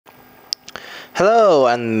Hello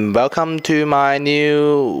and welcome to my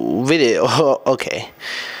new video. Okay.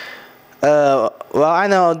 Well, I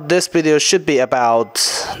know this video should be about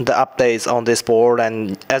the updates on this board,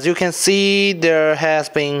 and as you can see, there has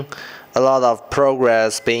been a lot of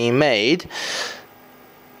progress being made.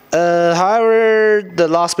 However, the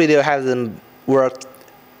last video hasn't worked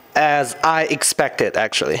as I expected.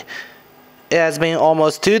 Actually, it has been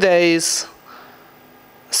almost 2 days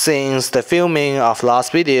since the filming of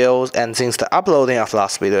last videos and since the uploading of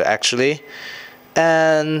last video actually,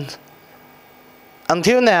 and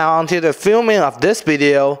until now, until the filming of this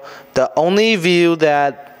video, the only view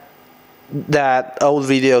that old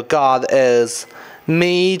video got is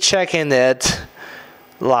me checking it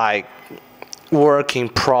like working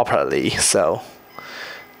properly, so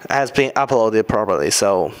it has been uploaded properly.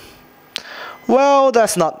 So well,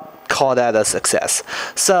 that's not called that a success.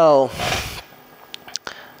 So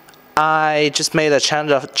I just made a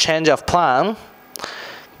change of plan.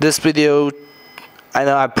 This video, I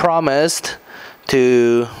know I promised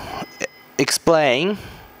to explain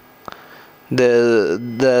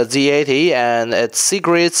the Z80 and its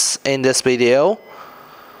secrets in this video.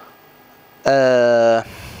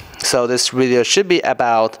 So this video should be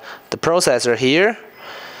about the processor here,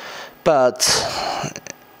 but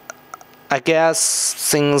I guess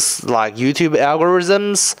since like YouTube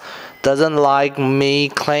algorithms doesn't like me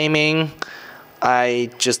claiming I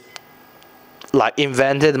just like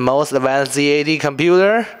invented the most advanced Z80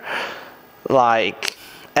 computer, like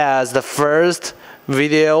as the first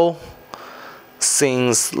video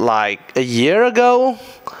since like a year ago,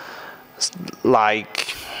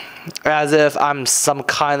 like as if I'm some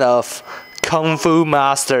kind of kung fu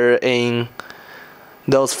master in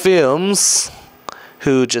those films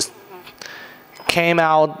who just came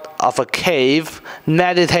out of a cave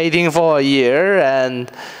meditating for a year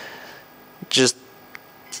and just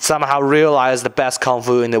somehow realized the best kung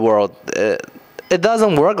fu in the world. It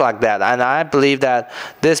doesn't work like that, and I believe that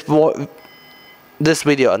this board has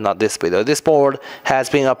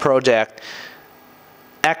been a project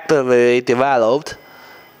actively developed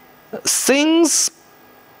since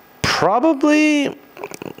probably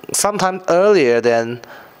sometime earlier than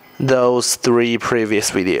those 3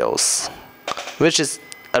 previous videos, which is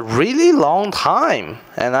a really long time,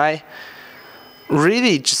 and I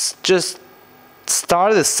really just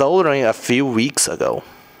started soldering a few weeks ago.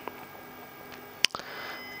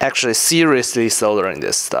 Actually, seriously soldering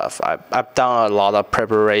this stuff. I've done a lot of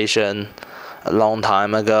preparation a long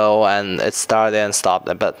time ago, and it started and stopped,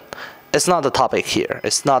 but it's not the topic here.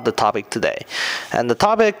 It's not the topic today. And the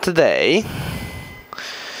topic today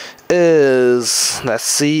is, let's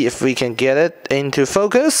see if we can get it into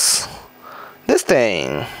focus, this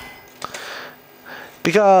thing.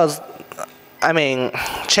 Because, I mean,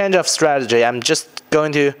 change of strategy. I'm just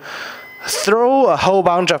going to throw a whole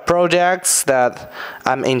bunch of projects that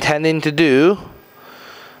I'm intending to do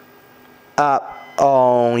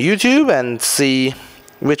on YouTube and see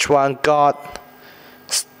which one got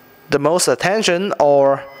the most attention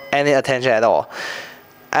or any attention at all.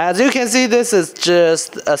 As you can see, this is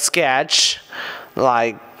just a sketch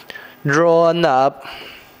like drawn up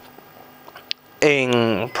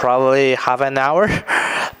in probably half an hour,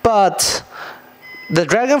 but the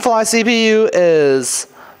Dragonfly CPU is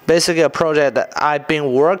basically a project that I've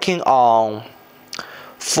been working on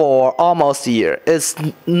for almost a year. It's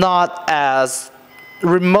not as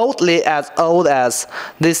remotely as old as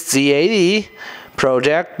this Z80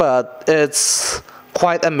 project, but it's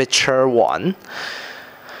quite a mature one.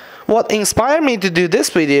 What inspired me to do this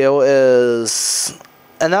video is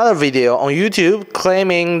another video on YouTube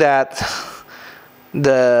claiming that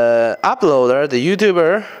the uploader, the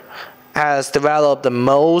YouTuber, has developed the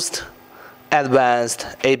most advanced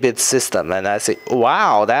 8-bit system, and I say,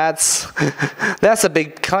 wow, that's a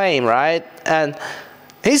big claim, right? And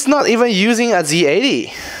he's not even using a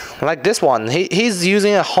Z80 like this one. He's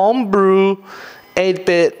using a homebrew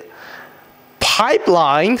 8-bit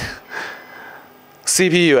pipeline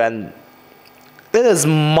CPU, and it is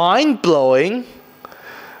mind-blowing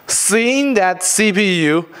seeing that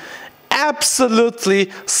CPU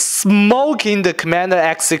absolutely smoking the Commander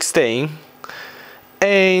X16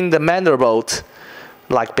 in the Mandelbrot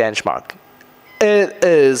like benchmark. It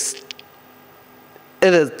is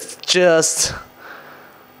just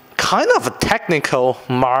kind of a technical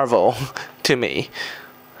marvel to me.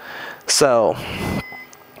 So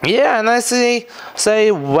yeah, and I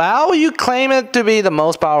say, well, you claim it to be the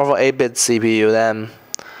most powerful 8-bit CPU, then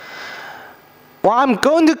well, I'm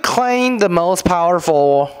going to claim the most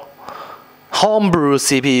powerful homebrew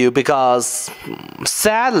CPU because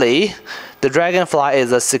sadly the Dragonfly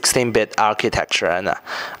is a 16-bit architecture, and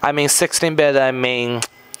I mean 16-bit, I mean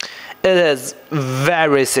it is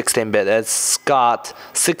very 16-bit. It's got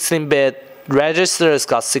 16-bit register, it's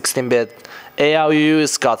got 16-bit ALU,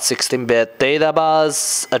 it's got 16-bit data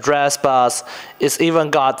bus, address bus, it's even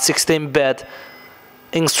got 16-bit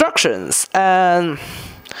instructions. And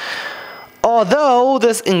although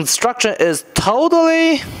this instruction is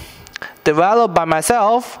totally developed by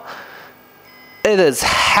myself, it is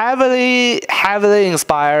heavily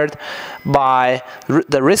inspired by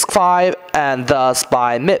the RISC-V and thus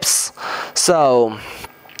by MIPS. So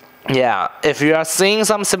yeah, if you are seeing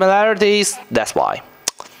some similarities, that's why.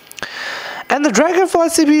 And the Dragonfly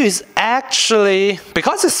CPU is actually,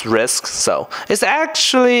 because it's RISC, so it's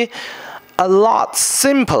actually a lot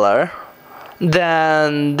simpler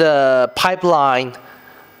than the pipeline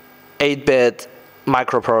 8-bit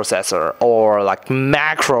microprocessor or like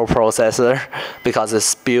macro processor, because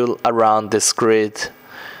it's built around discrete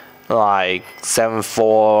like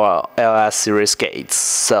 7-4 LS series gates.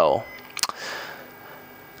 So,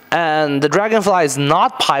 and the Dragonfly is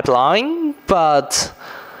not pipeline, but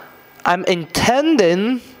I'm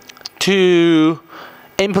intending to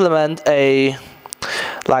implement a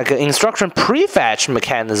like an instruction prefetch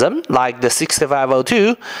mechanism like the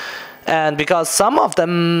 6502. And because some of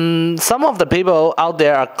the people out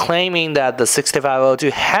there are claiming that the 6502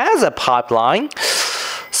 has a pipeline,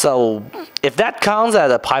 so if that counts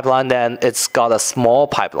as a pipeline, then it's got a small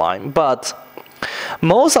pipeline. But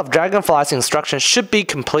most of Dragonfly's instructions should be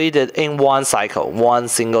completed in one cycle, one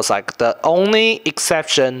single cycle. The only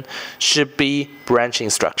exception should be branch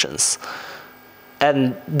instructions.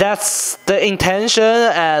 And that's the intention,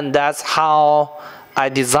 and that's how I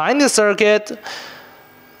designed the circuit.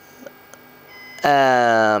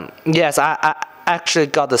 Yes, I actually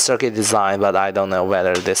got the circuit design, but I don't know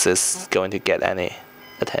whether this is going to get any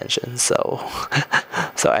attention. So,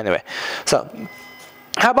 so anyway, so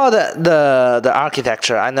how about the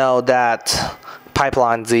architecture? I know that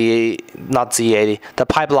pipeline not Z80, the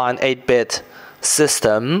pipeline 8-bit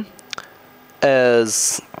system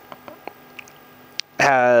has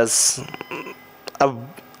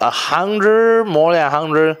more than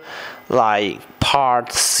 100 like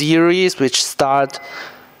part series, which start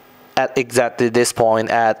at exactly this point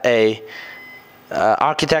at a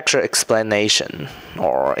architecture explanation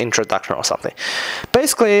or introduction or something.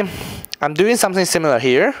 Basically, I'm doing something similar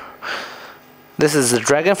here. This is the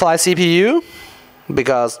Dragonfly CPU,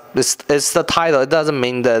 because it's the title. It doesn't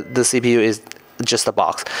mean that the CPU is just a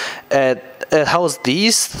box. It holds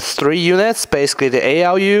these 3 units, basically the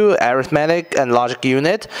ALU, arithmetic and logic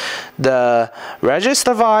unit, the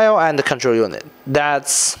register file, and the control unit.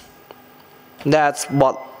 That's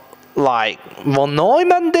what like von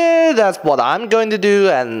Neumann did, that's what I'm going to do,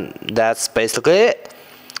 and that's basically it.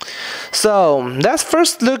 So let's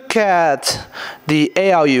first look at the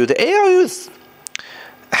ALU. The ALU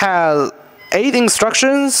has 8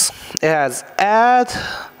 instructions. It has add,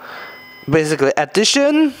 basically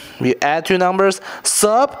addition, you add 2 numbers,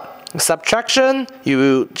 subtraction,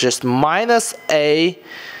 you just minus A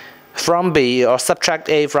from B, or subtract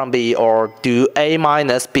A from B, or do A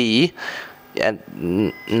minus B, and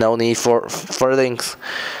no need for further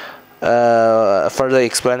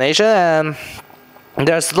explanation. And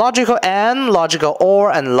there's logical AND, logical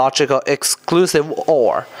OR, and logical exclusive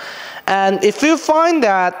OR. And if you find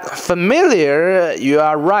that familiar, you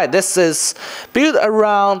are right. This is built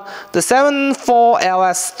around the 7.4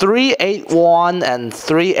 LS381 and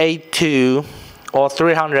 382, or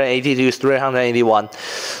 382, 381,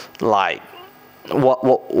 like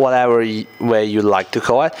whatever way you like to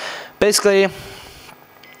call it. Basically,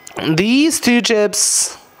 these 2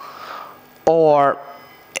 chips, or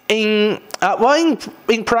in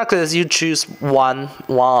practice you choose one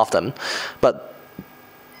of them, but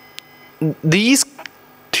these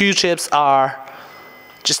 2 chips are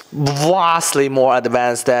just vastly more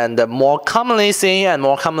advanced than the more commonly seen and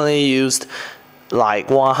more commonly used like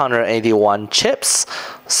 181 chips.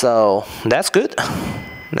 So that's good.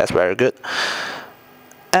 That's very good.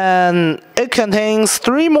 And it contains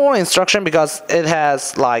 3 more instructions because it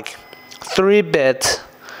has like 3-bit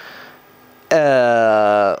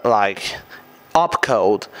like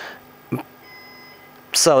opcode.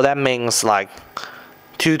 So that means like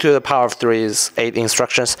 2 to the power of 3 is 8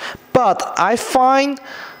 instructions. But I find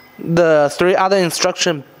the 3 other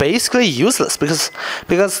instructions basically useless, because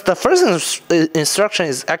the first instruction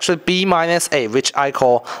is actually B minus A, which I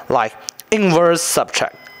call like inverse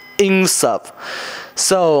subtract, in sub.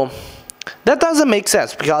 So that doesn't make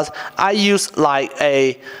sense, because I use like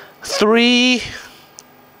a 3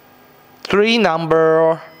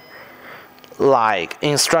 3-number like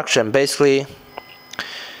instruction. Basically,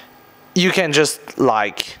 you can just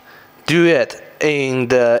like do it in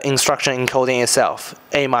the instruction encoding itself,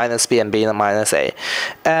 a minus b and b minus a.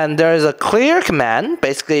 And there is a clear command,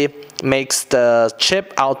 basically makes the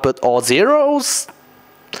chip output all zeros.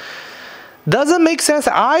 Doesn't make sense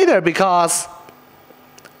either, because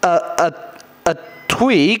a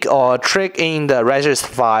tweak or a trick in the register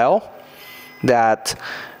file that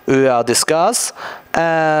we will discuss,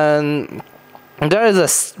 and there is a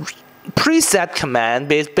preset command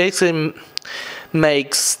basically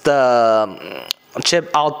makes the chip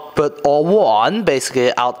output all 1,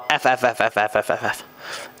 basically out f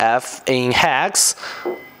in hex,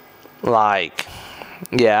 like,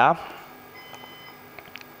 yeah.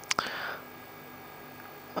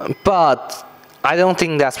 But I don't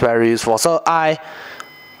think that's very useful, so I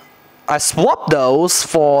swap those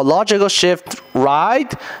for logical shift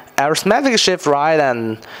right, arithmetic shift right,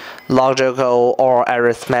 and logical or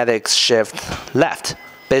arithmetic shift left.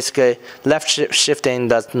 Basically, left shifting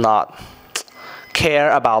does not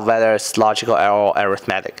care about whether it's logical or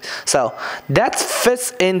arithmetic. So that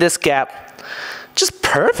fits in this gap just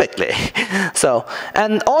perfectly. So,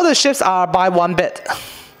 and all the shifts are by 1 bit.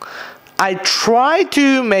 I try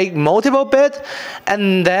to make multiple bit,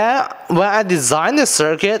 and then when I design the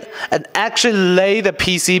circuit and actually lay the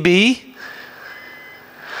PCB,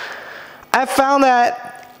 I found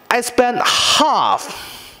that I spent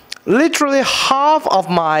literally half of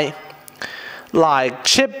my like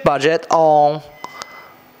chip budget on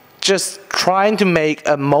just trying to make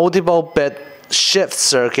a multiple bit shift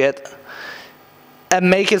circuit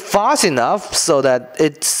and make it fast enough so that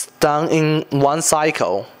it's done in 1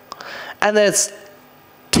 cycle. And it's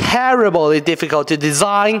terribly difficult to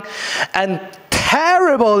design and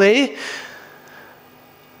terribly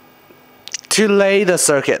to lay the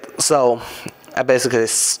circuit. So I basically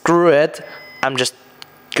screw it. I'm just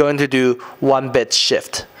going to do 1 bit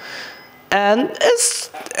shift. And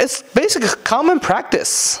it's basically common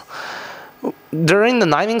practice during the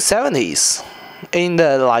 1970s in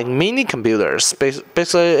the like mini computers.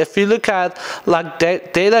 Basically, if you look at like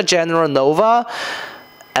Data General Nova,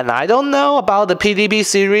 and I don't know about the PDP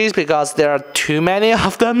series because there are too many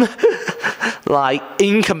of them, like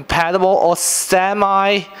incompatible or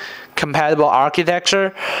semi-compatible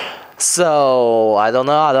architecture. So I don't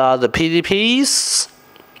know about the PDPs,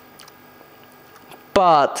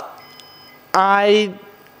 but I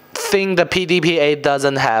think the PDP-8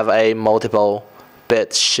 doesn't have a multiple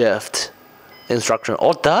bit shift instruction.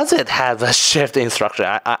 Or does it have a shift instruction?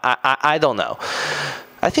 I don't know.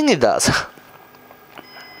 I think it does,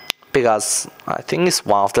 because I think it's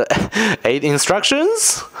one of the 8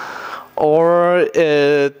 instructions, or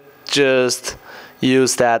it just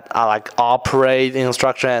use that like operate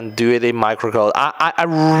instruction and do it in microcode. I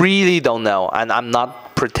really don't know, and I'm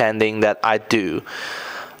not pretending that I do.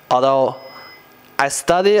 Although I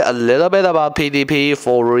studied a little bit about PDP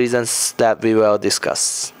for reasons that we will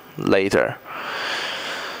discuss later.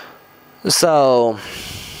 So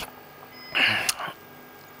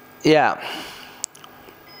yeah.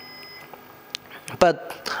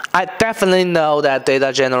 But I definitely know that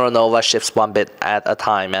Data General Nova shifts 1 bit at a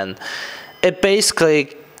time, and it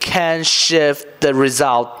basically can shift the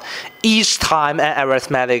result each time an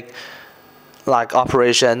arithmetic like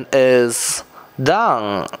operation is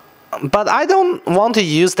done. But I don't want to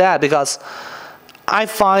use that because I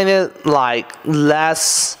find it like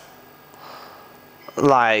less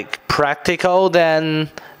like practical than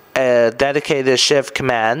a dedicated shift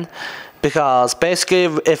command. Because basically,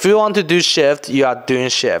 if you want to do shift, you are doing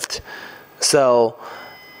shift. So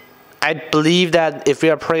I believe that if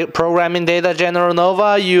you are programming Data General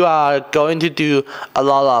Nova, you are going to do a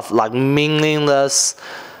lot of like meaningless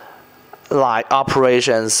like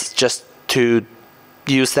operations just to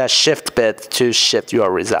use that shift bit to shift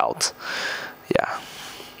your result. Yeah.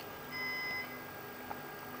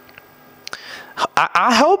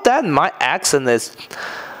 I hope that my accent is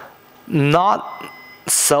not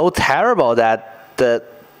so terrible that the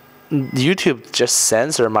YouTube just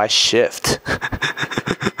censor my shift.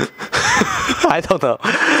 I don't know.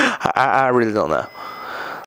 I really don't know.